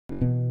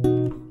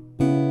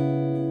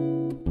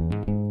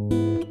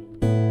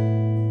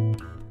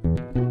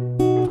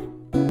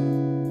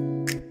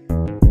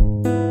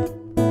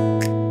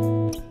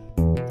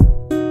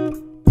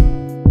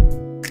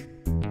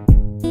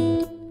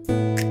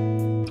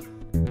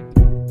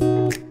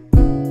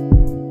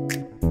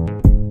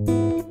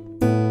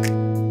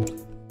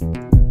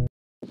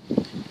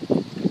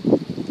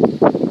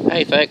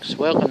folks,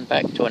 welcome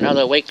back to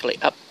another weekly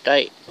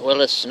update. Will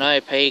a snow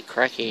pea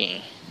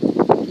cracky?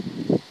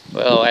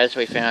 Well, as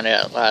we found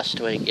out last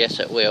week, yes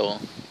it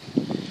will.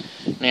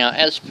 Now,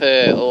 as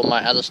per all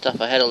my other stuff,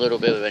 I had a little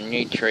bit of a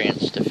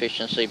nutrients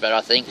deficiency, but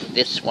I think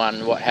this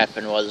one, what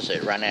happened was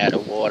it ran out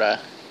of water,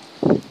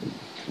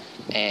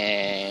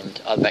 and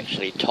I've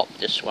actually topped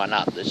this one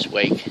up this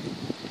week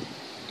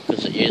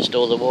because it used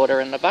all the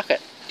water in the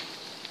bucket.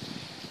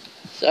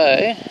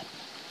 So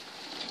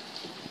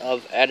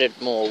I've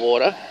added more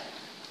water.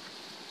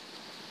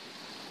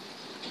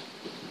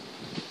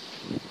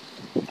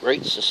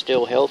 Roots are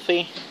still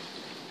healthy.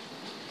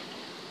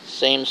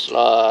 Seems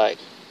like,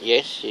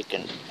 yes, you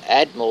can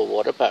add more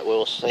water, but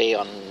we'll see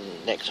on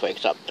next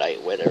week's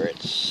update whether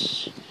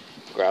it's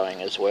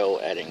growing as well,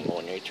 adding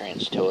more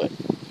nutrients to it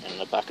in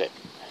the bucket.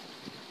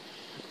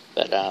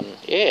 But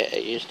yeah,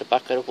 it used a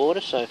bucket of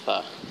water so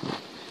far.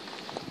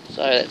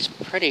 So that's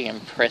pretty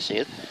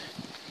impressive.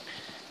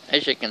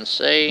 As you can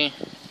see,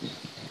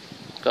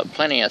 got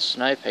plenty of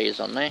snow peas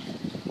on there,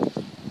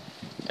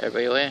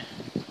 everywhere.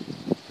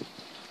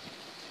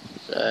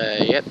 So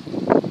yep,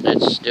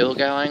 it's still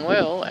going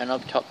well, and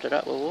I've topped it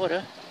up with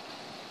water.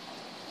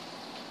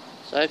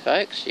 So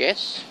folks,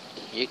 yes,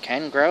 you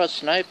can grow a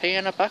snow pea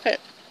in a bucket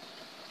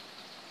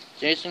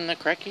using the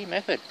Kratky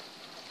method.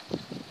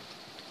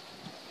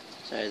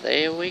 So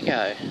there we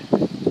go.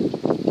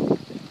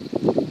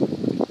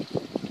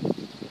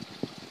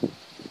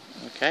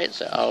 Okay,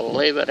 so I'll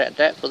leave it at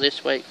that for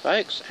this week,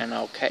 folks, and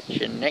I'll catch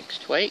you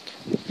next week.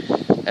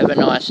 Have a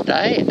nice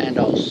day, and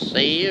I'll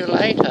see you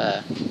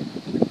later.